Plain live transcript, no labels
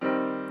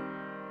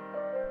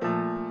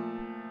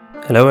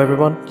Hello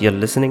everyone, you're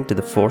listening to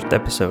the fourth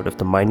episode of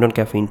the Mind on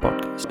Caffeine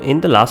podcast.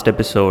 In the last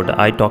episode,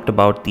 I talked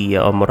about the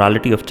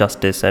morality of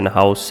justice and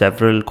how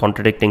several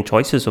contradicting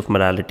choices of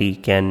morality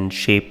can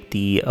shape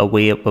the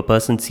way a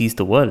person sees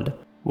the world.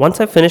 Once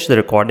I finished the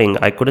recording,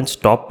 I couldn't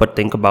stop but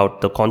think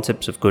about the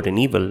concepts of good and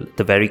evil,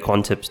 the very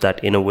concepts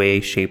that in a way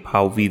shape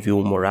how we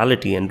view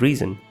morality and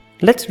reason.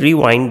 Let's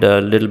rewind a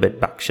little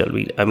bit back, shall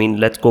we?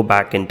 Let's go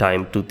back in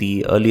time to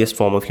the earliest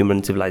form of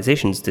human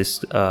civilizations.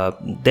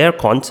 Their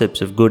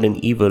concepts of good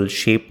and evil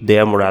shaped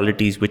their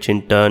moralities, which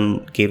in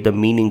turn gave them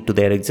meaning to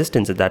their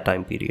existence at that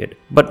time period.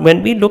 But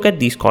when we look at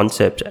these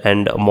concepts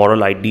and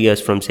moral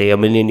ideas from, say,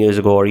 1,000,000 years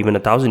ago or even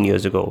 1,000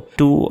 years ago,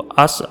 to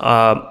us,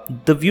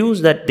 the views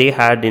that they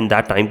had in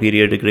that time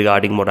period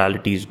regarding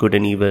moralities, good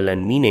and evil,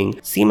 and meaning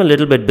seem a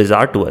little bit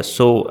bizarre to us.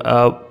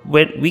 So,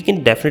 we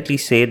can definitely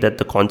say that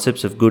the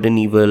concepts of good and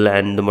evil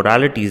and the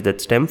moralities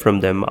that stem from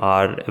them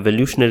are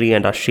evolutionary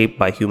and are shaped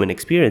by human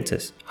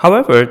experiences.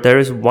 However, there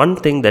is one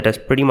thing that has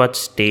pretty much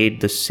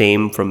stayed the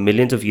same from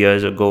millions of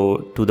years ago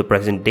to the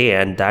present day,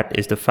 and that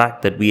is the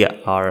fact that we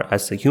are,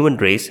 as a human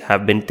race,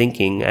 have been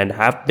thinking and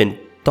have been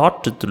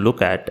taught to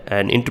look at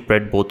and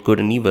interpret both good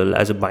and evil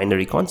as a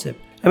binary concept.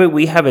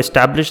 We have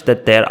established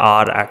that there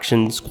are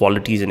actions,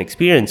 qualities, and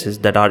experiences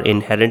that are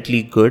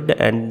inherently good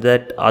and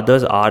that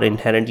others are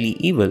inherently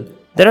evil.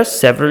 There are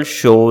several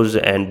shows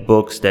and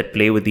books that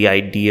play with the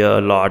idea a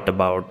lot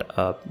about,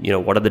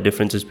 what are the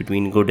differences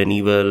between good and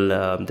evil.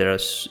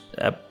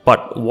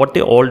 But what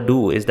they all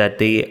do is that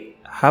they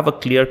have a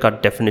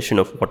clear-cut definition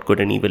of what good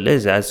and evil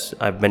is, as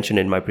I've mentioned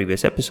in my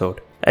previous episode.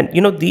 And,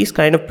 these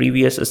kind of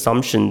previous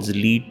assumptions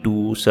lead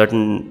to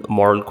certain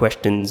moral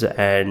questions,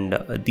 and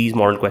these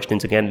moral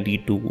questions again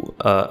lead to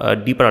a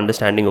deeper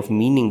understanding of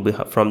meaning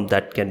from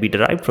that can be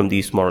derived from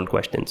these moral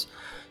questions.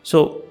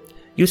 So,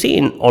 you see,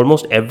 in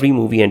almost every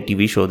movie and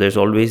TV show, there's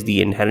always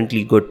the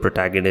inherently good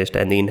protagonist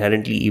and the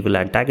inherently evil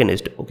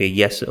antagonist. Okay,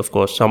 yes, of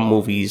course, some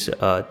movies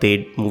or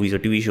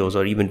TV shows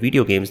or even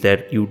video games,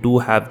 that you do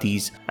have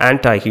these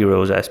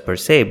anti-heroes as per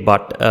se,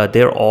 but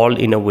they're all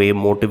in a way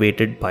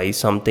motivated by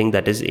something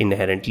that is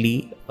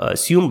inherently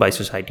assumed by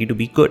society to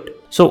be good.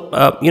 So,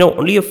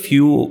 only a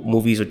few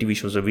movies or TV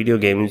shows or video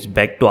games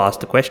beg to ask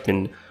the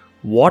question,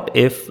 what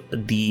if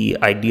the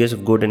ideas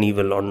of good and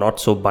evil are not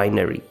so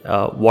binary?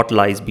 What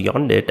lies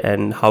beyond it,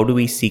 and how do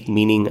we seek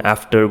meaning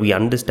after we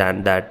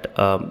understand that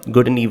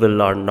good and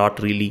evil are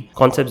not really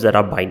concepts that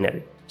are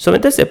binary? So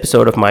in this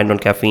episode of Mind on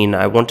Caffeine,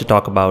 I want to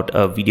talk about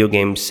a video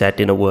game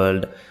set in a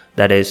world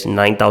that is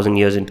 9,000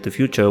 years into the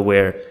future,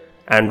 where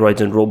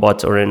androids and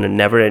robots are in a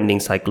never-ending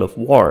cycle of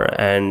war,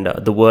 and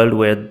the world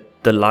where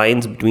the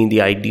lines between the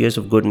ideas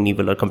of good and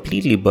evil are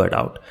completely blurred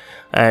out.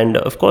 And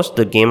of course,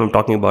 the game I'm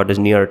talking about is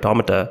Nier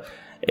Automata.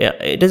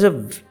 It is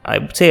I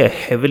would say, a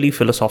heavily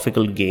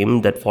philosophical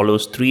game that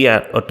follows three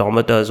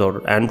automatas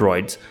or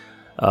androids,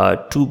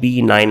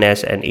 2B,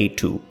 9S, and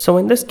A2. So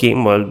in this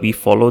game world, we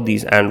follow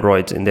these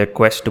androids in their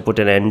quest to put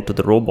an end to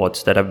the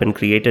robots that have been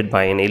created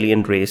by an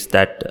alien race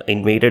that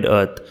invaded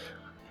Earth.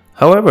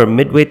 However,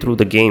 midway through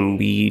the game,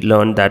 we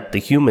learned that the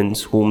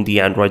humans, whom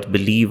the androids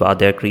believe are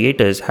their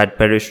creators, had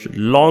perished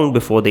long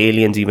before the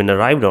aliens even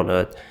arrived on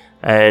Earth.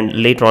 And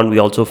later on, we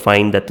also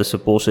find that the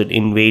supposed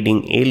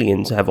invading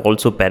aliens have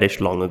also perished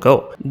long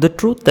ago. The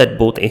truth that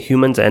both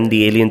humans and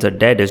the aliens are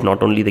dead is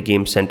not only the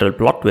game's central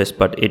plot twist,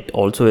 but it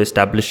also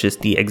establishes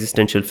the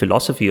existential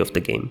philosophy of the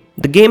game.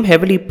 The game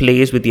heavily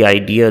plays with the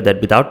idea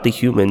that without the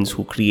humans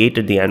who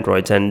created the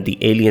androids and the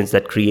aliens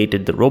that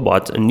created the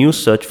robots, a new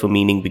search for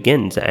meaning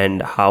begins,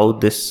 and how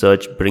this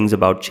search brings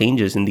about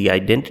changes in the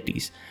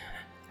identities.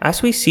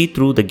 As we see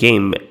through the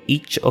game,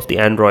 each of the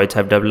androids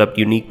have developed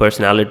unique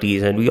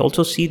personalities, and we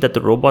also see that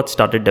the robots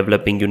started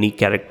developing unique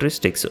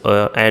characteristics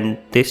and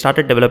they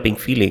started developing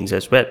feelings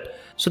as well.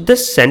 So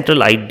this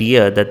central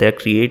idea that their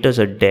creators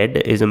are dead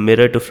is a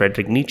mirror to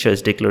Friedrich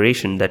Nietzsche's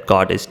declaration that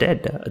God is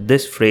dead.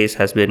 This phrase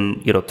has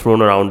been,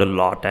 thrown around a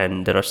lot,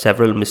 and there are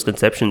several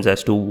misconceptions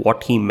as to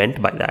what he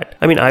meant by that.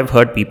 I've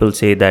heard people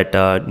say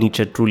that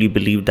Nietzsche truly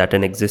believed that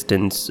an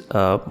existence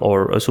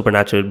or a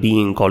supernatural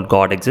being called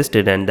God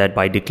existed, and that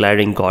by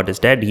declaring God is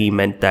dead, he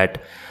meant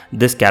that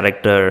this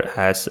character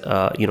has,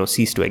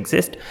 ceased to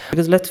exist.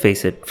 Because let's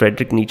face it,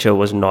 Friedrich Nietzsche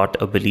was not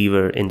a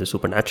believer in the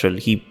supernatural.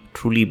 He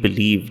truly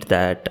believed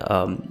that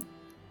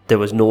there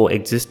was no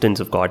existence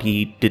of God.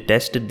 He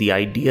detested the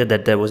idea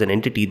that there was an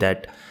entity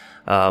that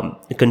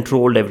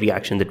controlled every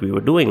action that we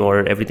were doing,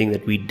 or everything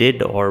that we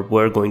did or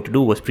were going to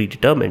do was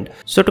predetermined.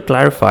 So to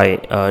clarify,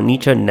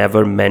 Nietzsche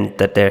never meant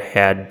that there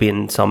had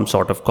been some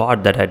sort of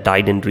God that had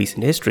died in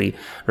recent history.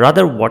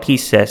 Rather, what he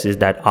says is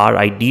that our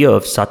idea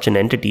of such an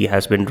entity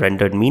has been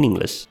rendered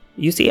meaningless.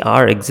 You see,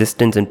 our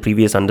existence and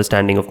previous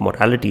understanding of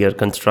morality are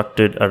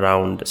constructed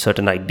around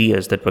certain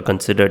ideas that were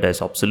considered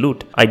as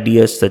absolute.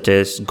 Ideas such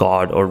as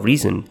God or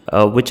reason,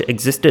 which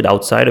existed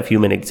outside of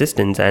human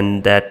existence,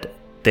 and that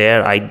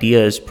their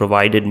ideas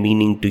provided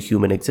meaning to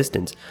human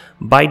existence.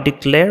 By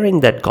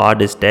declaring that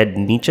God is dead,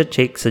 Nietzsche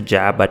takes a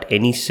jab at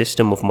any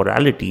system of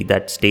morality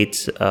that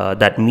states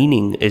that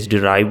meaning is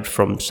derived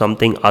from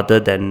something other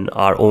than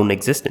our own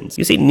existence.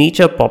 You see,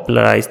 Nietzsche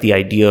popularized the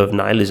idea of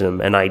nihilism,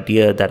 an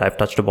idea that I've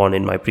touched upon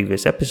in my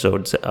previous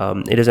episodes.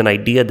 It is an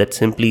idea that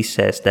simply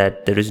says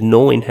that there is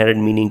no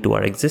inherent meaning to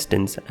our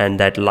existence and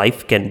that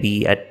life can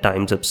be at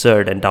times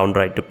absurd and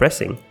downright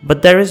depressing.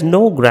 But there is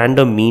no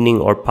grander meaning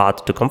or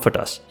path to comfort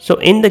us. So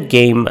in the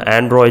game,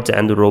 androids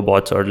and the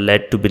robots are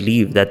led to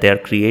believe that their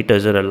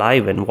creators are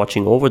alive and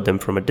watching over them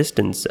from a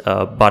distance,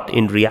 but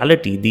in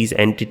reality these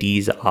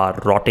entities are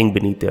rotting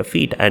beneath their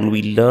feet, and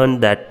we learn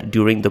that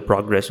during the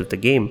progress of the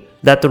game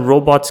that the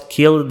robots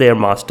killed their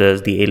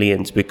masters, the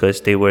aliens,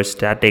 because they were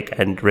static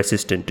and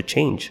resistant to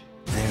change.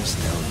 There's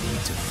no need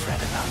to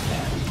fret about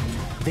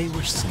them. They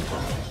were simple,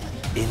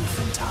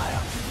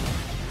 infantile,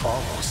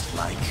 almost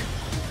like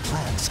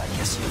plants, I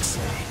guess you'd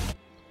say.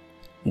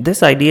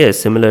 This idea is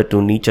similar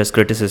to Nietzsche's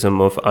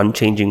criticism of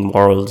unchanging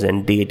morals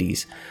and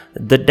deities.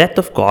 The death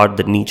of God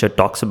that Nietzsche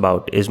talks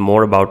about is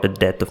more about the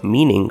death of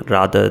meaning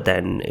rather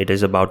than it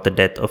is about the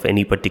death of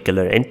any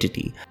particular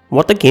entity.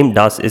 What the game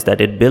does is that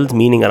it builds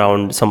meaning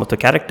around some of the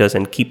characters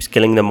and keeps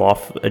killing them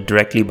off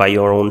directly by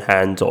your own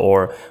hands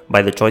or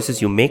by the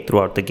choices you make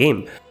throughout the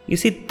game. You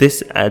see,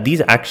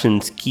 these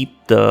actions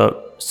keep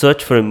the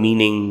search for a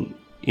meaning,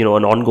 an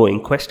ongoing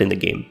quest in the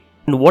game.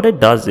 And what it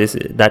does is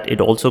that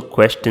it also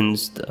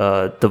questions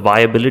the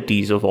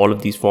viabilities of all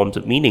of these forms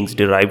of meanings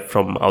derived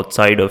from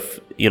outside of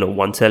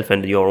oneself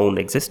and your own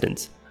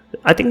existence.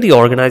 I think the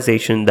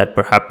organization that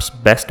perhaps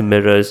best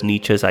mirrors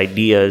Nietzsche's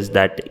ideas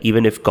that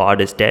even if God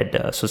is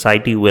dead,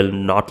 society will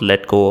not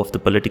let go of the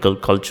political,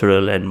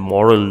 cultural, and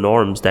moral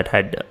norms that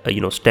had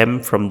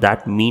stemmed from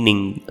that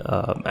meaning,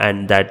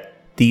 and that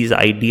these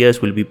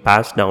ideas will be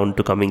passed down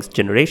to coming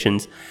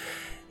generations,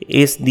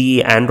 is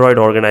the android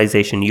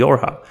organization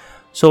Yorha.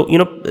 So,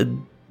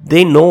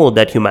 they know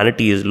that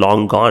humanity is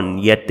long gone,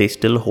 yet they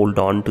still hold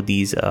on to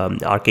these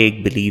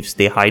archaic beliefs.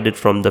 They hide it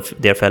from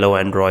their fellow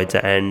androids,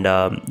 and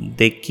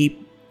they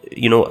keep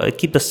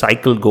the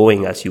cycle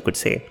going, as you could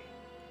say.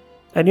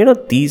 And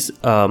these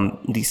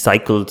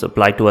cycles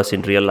apply to us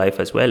in real life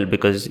as well,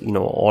 because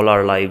all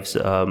our lives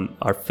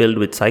are filled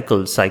with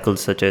cycles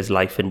such as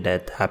life and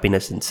death,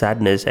 happiness and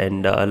sadness,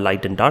 and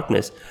light and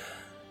darkness.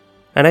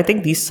 And I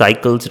think these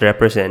cycles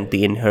represent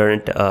the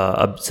inherent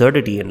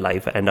absurdity in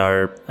life, and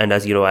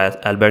as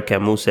Albert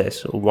Camus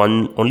says,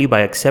 only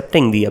by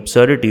accepting the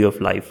absurdity of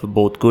life,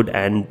 both good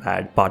and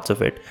bad parts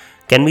of it,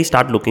 can we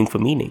start looking for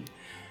meaning.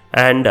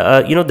 And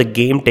the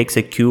game takes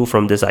a cue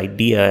from this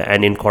idea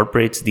and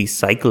incorporates these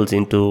cycles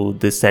into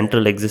the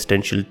central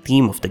existential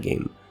theme of the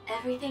game.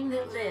 Everything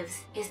that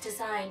lives is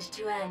designed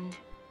to end.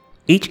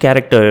 Each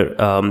character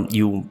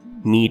you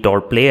meet or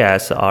play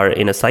as are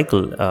in a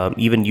cycle.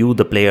 Even you,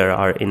 the player,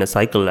 are in a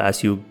cycle. As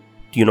to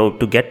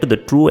get to the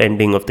true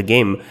ending of the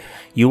game,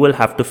 you will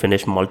have to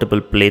finish multiple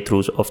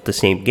playthroughs of the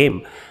same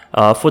game.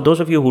 For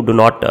those of you who do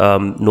not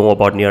know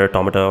about Nier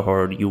Automata,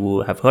 or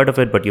you have heard of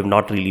it but you've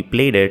not really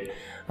played it,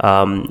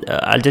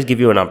 I'll just give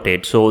you an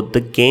update. So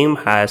the game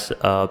has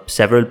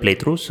several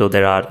playthroughs. So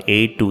there are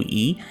A to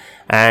E.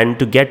 And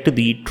to get to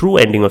the true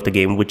ending of the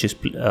game, which is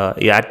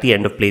at the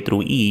end of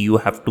playthrough E, you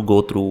have to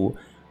go through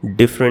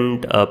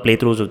different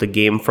playthroughs of the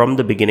game from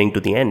the beginning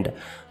to the end.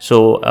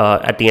 So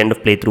at the end of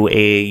playthrough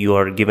A, you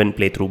are given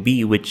playthrough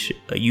B, which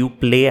you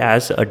play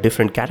as a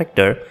different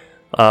character.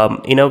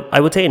 I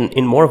would say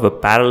in more of a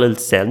parallel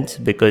sense,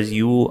 because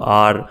you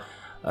are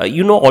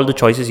all the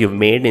choices you've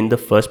made in the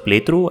first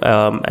playthrough,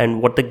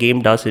 and what the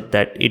game does is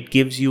that it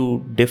gives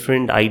you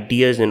different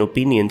ideas and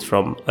opinions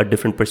from a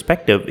different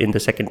perspective in the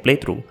second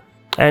playthrough.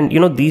 And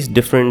these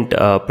different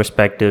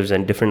perspectives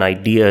and different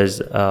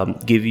ideas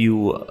give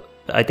you,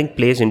 I think,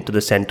 plays into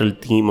the central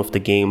theme of the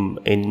game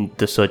in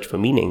the search for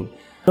meaning.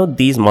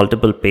 These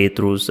multiple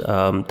playthroughs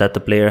that the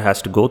player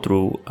has to go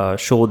through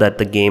show that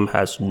the game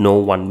has no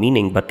one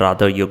meaning, but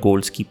rather your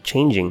goals keep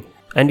changing,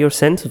 and your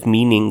sense of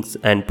meanings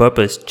and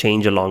purpose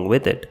change along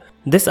with it.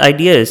 This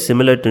idea is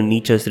similar to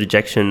Nietzsche's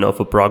rejection of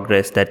a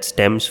progress that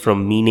stems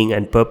from meaning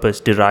and purpose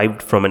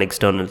derived from an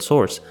external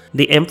source.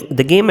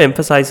 The game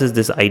emphasizes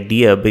this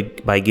idea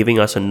by giving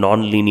us a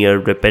non-linear,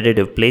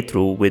 repetitive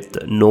playthrough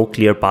with no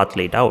clear path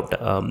laid out.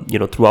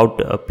 Throughout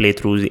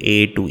playthroughs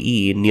A to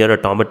E, Nier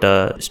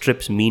Automata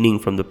strips meaning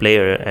from the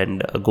player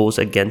and goes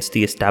against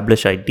the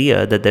established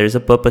idea that there is a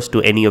purpose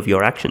to any of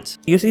your actions.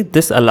 You see,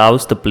 this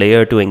allows the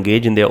player to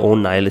engage in their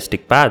own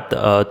nihilistic path.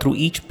 Through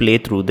each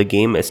playthrough, the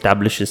game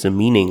establishes a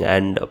meaning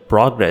and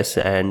progress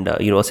and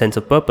a sense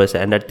of purpose,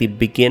 and at the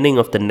beginning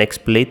of the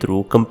next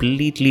playthrough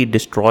completely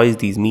destroys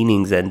these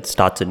meanings and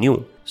starts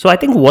anew. So I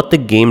think what the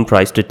game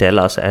tries to tell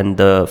us, and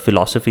the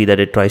philosophy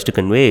that it tries to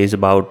convey, is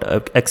about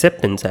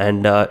acceptance,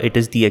 and it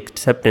is the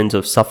acceptance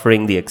of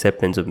suffering, the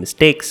acceptance of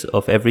mistakes,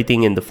 of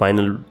everything in the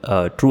final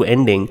true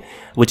ending,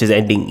 which is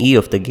ending E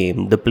of the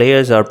game. The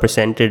players are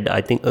presented,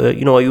 I think,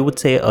 you would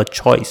say, a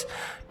choice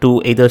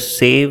to either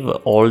save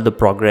all the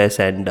progress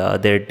and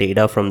their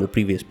data from the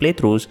previous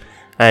playthroughs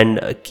and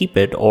keep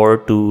it, or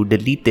to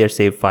delete their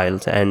save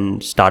files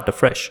and start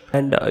afresh.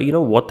 And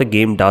what the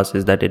game does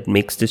is that it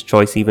makes this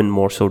choice even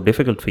more so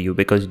difficult for you,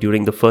 because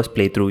during the first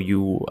playthrough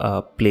you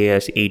play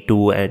as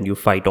A2 and you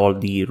fight all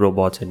the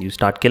robots and you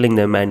start killing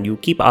them, and you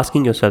keep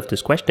asking yourself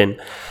this question: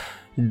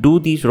 do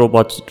these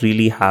robots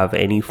really have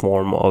any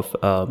form of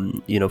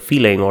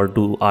feeling, or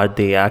are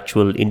they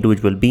actual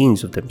individual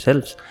beings of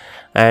themselves?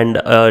 And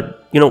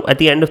at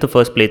the end of the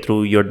first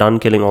playthrough, you're done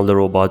killing all the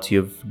robots,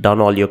 you've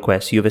done all your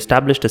quests, you've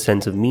established a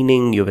sense of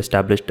meaning, you've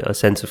established a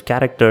sense of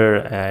character,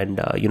 and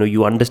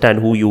you understand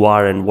who you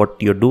are and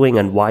what you're doing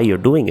and why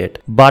you're doing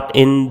it. But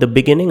in the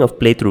beginning of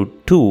playthrough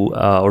 2,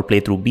 or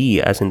playthrough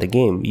B as in the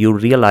game, you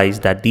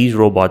realize that these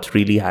robots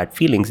really had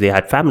feelings, they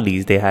had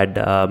families, they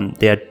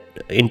had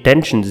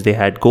intentions, they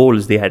had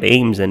goals, they had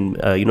aims, and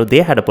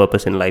they had a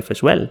purpose in life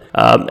as well.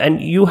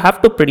 And you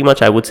have to pretty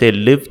much, I would say,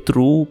 live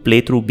through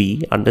playthrough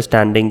B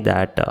understanding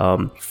that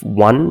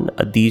one,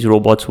 these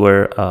robots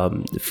were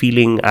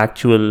feeling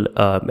actual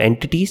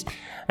entities,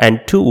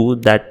 and two,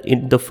 that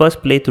in the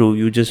first playthrough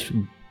you just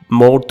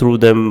mowed through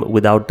them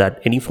without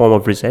that any form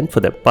of resent for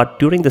them. But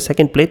during the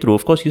second playthrough,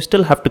 of course, you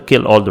still have to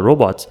kill all the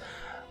robots,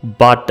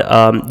 but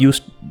you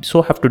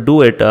so have to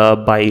do it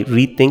by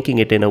rethinking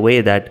it in a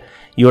way that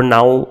you're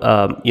now,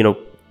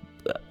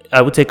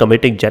 I would say,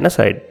 committing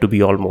genocide, to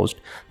be almost,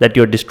 that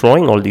you're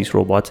destroying all these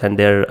robots and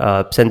their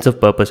sense of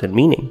purpose and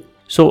meaning.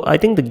 So I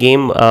think the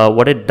game,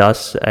 what it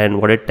does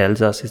and what it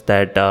tells us is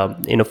that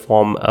in a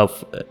form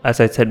of, as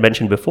I said,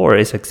 mentioned before,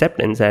 is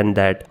acceptance, and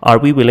that are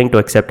we willing to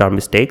accept our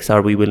mistakes?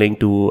 Are we willing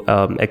to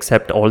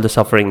accept all the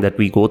suffering that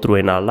we go through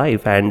in our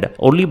life? And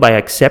only by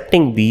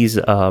accepting these,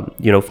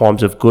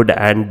 forms of good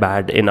and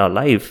bad in our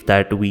life,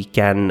 that we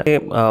can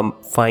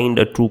find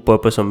a true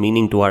purpose or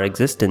meaning to our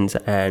existence.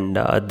 And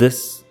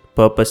this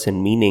purpose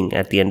and meaning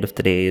at the end of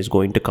the day is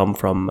going to come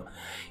from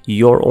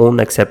your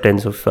own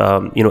acceptance of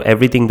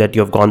everything that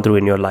you've gone through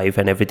in your life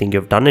and everything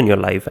you've done in your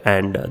life.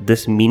 And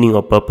this meaning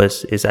or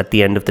purpose is at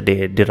the end of the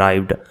day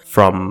derived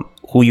from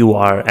who you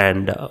are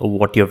and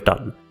what you've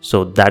done.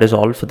 So that is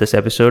all for this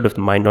episode of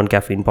the Mind on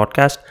Caffeine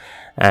podcast,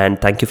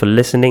 and thank you for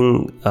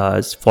listening.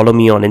 Follow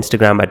me on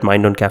Instagram at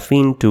Mind on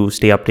Caffeine to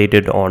stay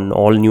updated on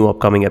all new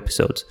upcoming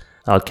episodes.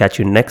 I'll catch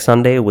you next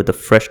Sunday with a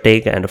fresh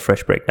take and a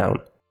fresh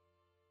breakdown.